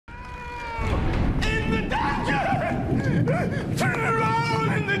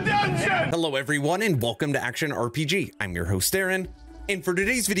Hello everyone and welcome to Action RPG. I'm your host Aaron, and for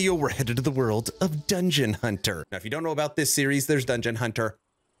today's video we're headed to the world of Dungeon Hunter. Now if you don't know about this series, there's Dungeon Hunter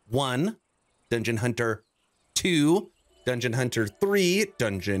 1, Dungeon Hunter 2, Dungeon Hunter 3,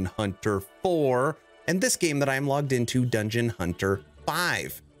 Dungeon Hunter 4, and this game that I'm logged into, Dungeon Hunter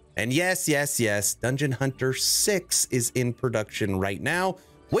 5. And yes, Dungeon Hunter 6 is in production right now,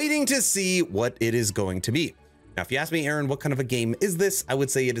 waiting to see what it is going to be. Now, if you ask me, Aaron, what kind of a game is this? I would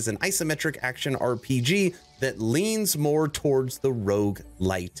say it is an isometric action RPG that leans more towards the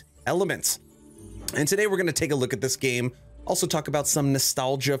roguelite elements. And today we're going to take a look at this game, also talk about some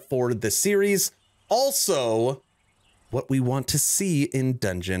nostalgia for the series, also what we want to see in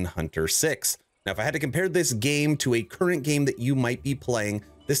Dungeon Hunter 6. Now, if I had to compare this game to a current game that you might be playing,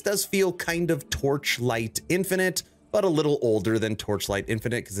 this does feel kind of Torchlight Infinite, but a little older than Torchlight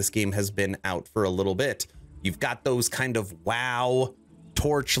Infinite because this game has been out for a little bit. You've got those kind of wow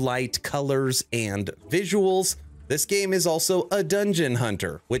Torchlight colors and visuals. This game is also a dungeon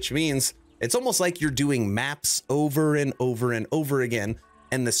hunter, which means it's almost like you're doing maps over and over and over again,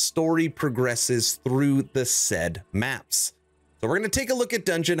 and the story progresses through the said maps. So we're going to take a look at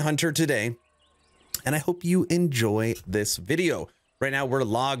Dungeon Hunter today, and I hope you enjoy this video. Right now we're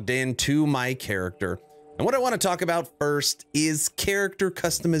logged into my character. And what I want to talk about first is character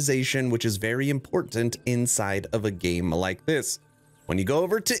customization, which is very important inside of a game like this. When you go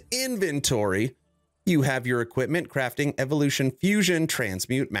over to inventory, you have your equipment, crafting, evolution, fusion,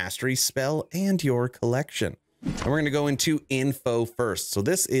 transmute, mastery, spell, and your collection. And we're going to go into info first. So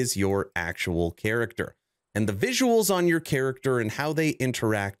this is your actual character. And the visuals on your character and how they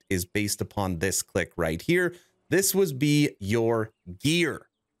interact is based upon this click right here. This would be your gear.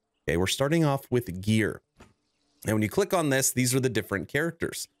 Okay, we're starting off with gear. And when you click on this, these are the different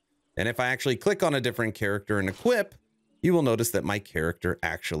characters. And if I actually click on a different character and equip, you will notice that my character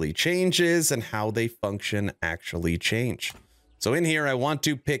actually changes and how they function actually change. So in here, I want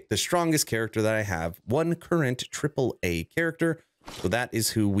to pick the strongest character that I have, one current AAA character. So that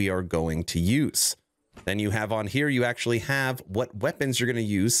is who we are going to use. Then you have on here, you actually have what weapons you're going to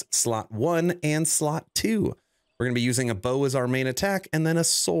use, slot 1 and slot 2. We're going to be using a bow as our main attack and then a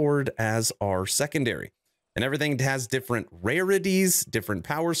sword as our secondary. And everything has different rarities, different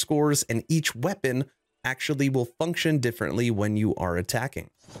power scores, and each weapon actually will function differently when you are attacking.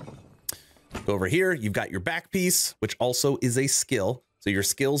 Go over here, you've got your back piece, which also is a skill. So your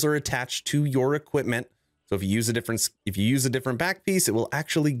skills are attached to your equipment. So if you use a different back piece, it will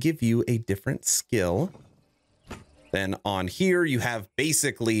actually give you a different skill. Then on here, you have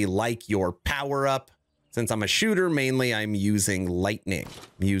basically like your power up. Since I'm a shooter, mainly I'm using lightning.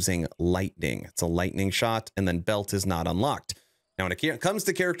 It's a lightning shot, and then belt is not unlocked. Now, when it comes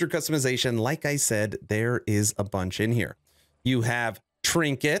to character customization, like I said, there is a bunch in here. You have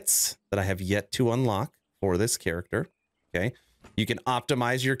trinkets that I have yet to unlock for this character. Okay. You can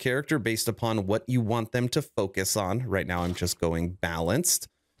optimize your character based upon what you want them to focus on. Right now, I'm just going balanced.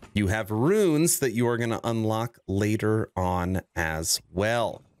 You have runes that you are going to unlock later on as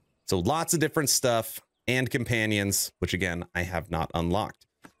well. So lots of different stuff. And companions, which again, I have not unlocked.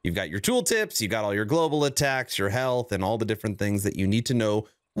 You've got your tooltips, you got all your global attacks, your health, and all the different things that you need to know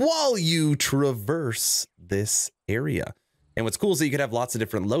while you traverse this area. And what's cool is that you could have lots of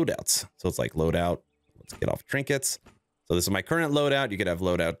different loadouts. So it's like loadout, let's get off trinkets. So this is my current loadout. You could have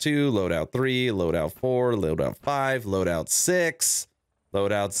loadout 2, loadout 3, loadout 4, loadout 5, loadout 6,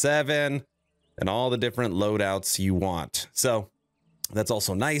 loadout 7, and all the different loadouts you want. So that's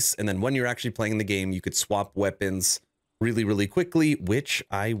also nice. And then when you're actually playing the game, you could swap weapons really quickly, which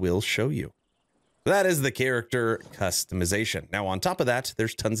I will show you. That is the character customization. Now, on top of that,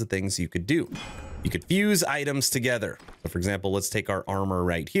 there's tons of things you could do. You could fuse items together. So for example, let's take our armor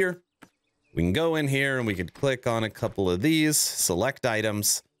right here. We can go in here and we could click on a couple of these, select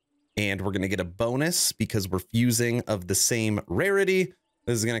items, and we're going to get a bonus because we're fusing of the same rarity.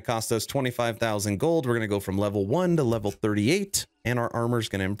 This is going to cost us 25,000 gold. We're going to go from level 1 to level 38, and our armor is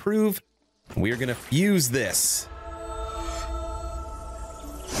going to improve. We are going to fuse this.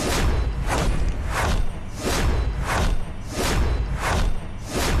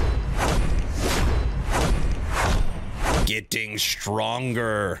 Getting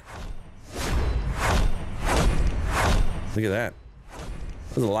stronger. Look at that.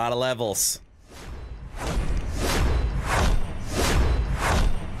 There's a lot of levels.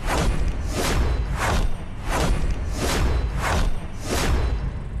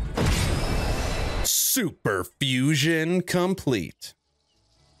 Super fusion complete.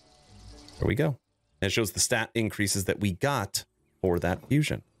 There we go. And it shows the stat increases that we got for that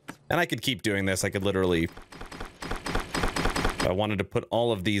fusion. And I could keep doing this. I could literally I wanted to put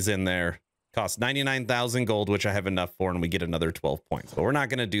all of these in there. Cost 99,000 gold, which I have enough for, and we get another 12 points. But we're not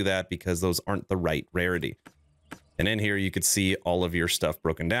going to do that because those aren't the right rarity. And in here, you could see all of your stuff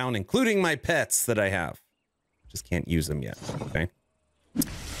broken down, including my pets that I have. Just can't use them yet, okay?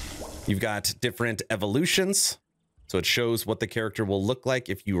 You've got different evolutions. So it shows what the character will look like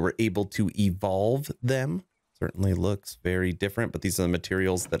if you were able to evolve them. Certainly looks very different, but these are the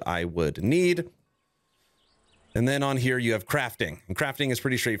materials that I would need. And then on here you have crafting, and crafting is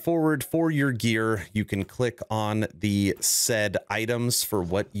pretty straightforward. For your gear, you can click on the said items for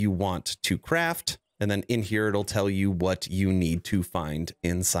what you want to craft. And then in here, it'll tell you what you need to find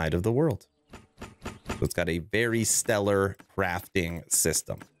inside of the world. So it's got a very stellar crafting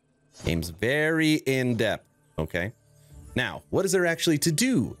system. Game's very in-depth, okay? Now, what is there actually to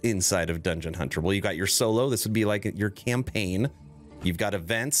do inside of Dungeon Hunter? Well, you got your solo. This would be like your campaign. You've got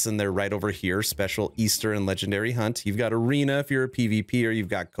events, and they're right over here. Special, Easter, and Legendary Hunt. You've got Arena if you're a PvP, or you've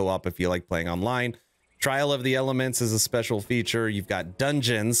got Co-op if you like playing online. Trial of the Elements is a special feature. You've got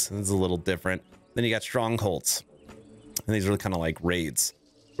Dungeons. This is a little different. Then you got Strongholds. And these are kind of like raids.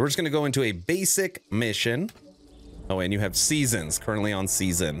 We're just going to go into a basic mission. Oh, and you have seasons. Currently on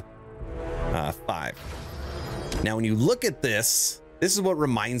season 5. Now, when you look at this, this is what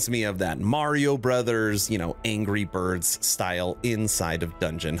reminds me of that Mario Brothers, you know, Angry Birds style inside of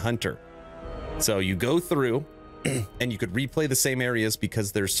Dungeon Hunter. So you go through and you could replay the same areas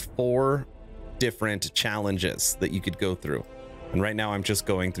because there's 4 different challenges that you could go through. And right now I'm just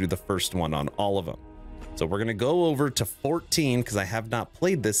going through the first one on all of them. So we're going to go over to 14 because I have not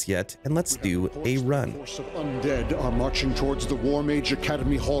played this yet, and let's do a run. The force of undead are marching towards the War Mage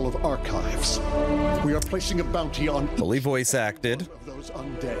Academy Hall of Archives. We are placing a bounty on fully voice acted of those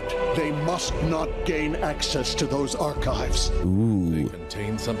undead. They must not gain access to those archives. Ooh. They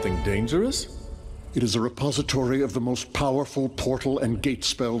contain something dangerous? It is a repository of the most powerful portal and gate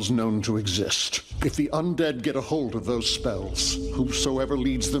spells known to exist. If the undead get a hold of those spells, whosoever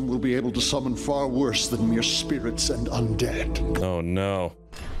leads them will be able to summon far worse than mere spirits and undead. Oh no.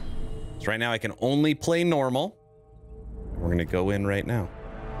 So right now I can only play normal. We're gonna go in right now.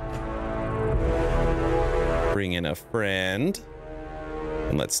 Bring in a friend.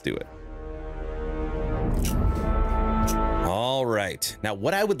 And let's do it. All right. Now,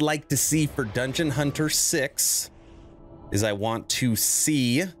 what I would like to see for Dungeon Hunter 6 is I want to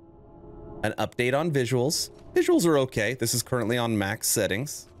see an update on visuals. Visuals are okay. This is currently on max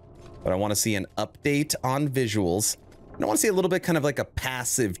settings, but I want to see an update on visuals. And I want to see a little bit kind of like a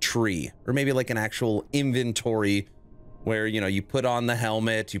passive tree, or maybe like an actual inventory where, you know, you put on the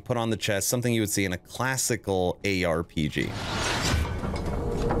helmet, you put on the chest, something you would see in a classical ARPG.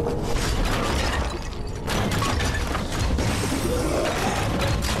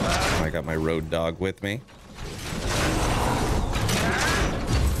 I got my road dog with me.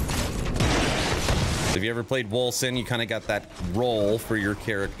 If you ever played Wolcen, you kind of got that role for your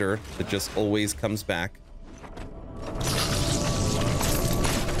character that just always comes back.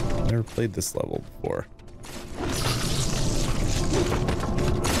 Never played this level before.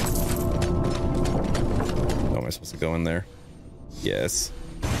 Oh, am I supposed to go in there? Yes.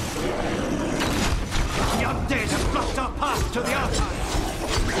 The undead have blocked our path to the archives.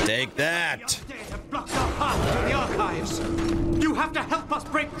 Take that. The undead have blocked our path to the archives. You have to help us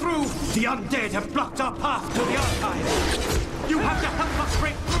break through. The undead have blocked our path to the archives. You have to help us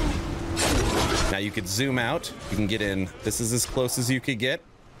break through. Now you could zoom out. You can get in. This is as close as you could get.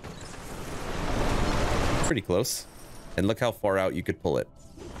 Pretty close. And look how far out you could pull it.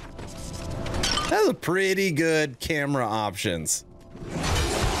 That's a pretty good camera options.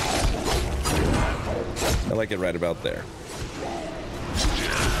 I like it right about there.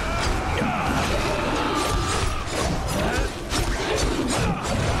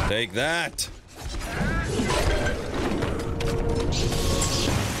 Take that.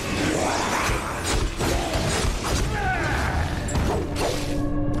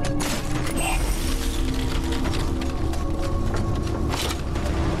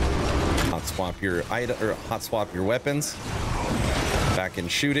 Hot swap your item, or hot swap your weapons. Back in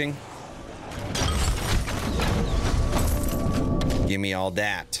shooting. Give me all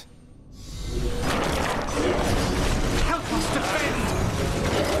that. Help us defend.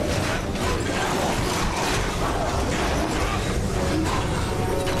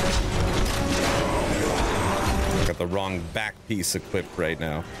 Got the wrong back piece equipped right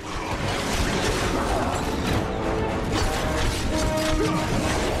now.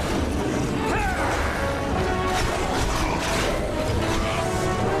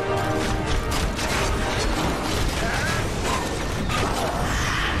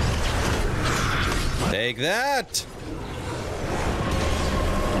 Take that.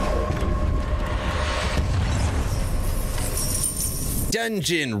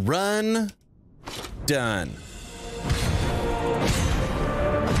 Dungeon run done.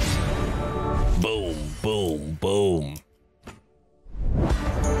 Boom, boom, boom.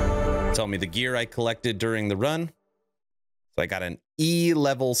 Tell me the gear I collected during the run. So I got an E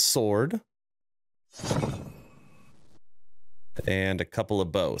level sword and a couple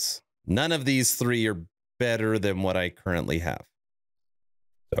of bows. None of these three are better than what I currently have.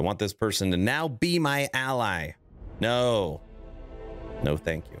 So I want this person to now be my ally. No. No,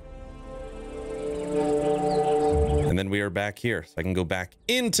 thank you. And then we are back here. So I can go back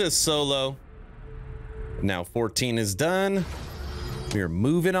into solo. Now 14 is done. We are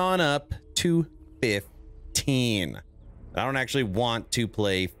moving on up to 15. I don't actually want to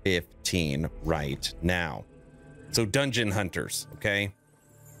play 15 right now. So Dungeon Hunters, okay?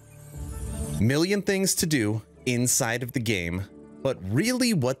 Million things to do inside of the game, but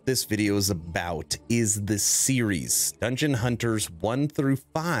really what this video is about is the series, Dungeon Hunters 1 through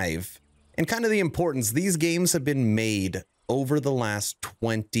 5, and kind of the importance. These games have been made over the last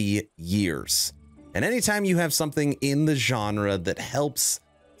 20 years. And anytime you have something in the genre that helps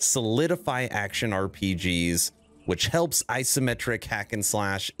solidify action RPGs, which helps isometric hack and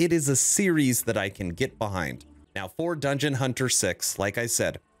slash, it is a series that I can get behind. Now for Dungeon Hunter 6, like I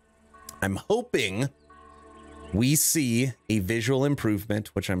said, I'm hoping we see a visual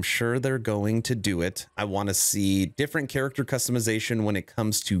improvement, which I'm sure they're going to do it. I want to see different character customization when it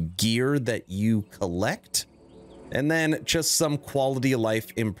comes to gear that you collect. And then just some quality of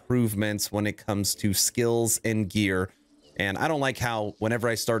life improvements when it comes to skills and gear. And I don't like how whenever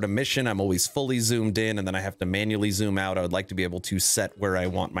I start a mission, I'm always fully zoomed in and then I have to manually zoom out. I would like to be able to set where I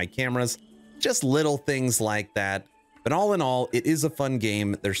want my cameras. Just little things like that. But all in all, it is a fun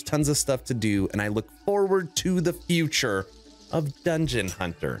game. There's tons of stuff to do, and I look forward to the future of Dungeon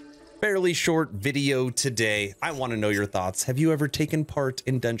Hunter. Fairly short video today. I want to know your thoughts. Have you ever taken part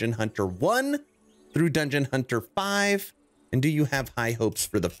in Dungeon Hunter 1 through Dungeon Hunter 5? And do you have high hopes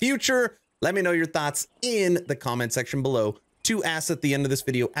for the future? Let me know your thoughts in the comment section below. To ask at the end of this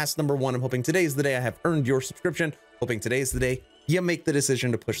video, ask number 1. I'm hoping today is the day I have earned your subscription. Hoping today is the day you make the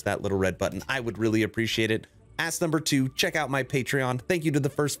decision to push that little red button. I would really appreciate it. Ask number 2, check out my Patreon. Thank you to the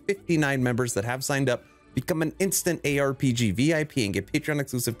first 59 members that have signed up. Become an instant ARPG VIP and get Patreon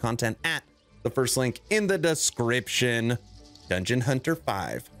exclusive content at the first link in the description. Dungeon Hunter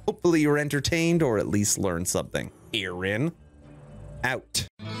 5. Hopefully you're entertained or at least learned something. Aaron, out.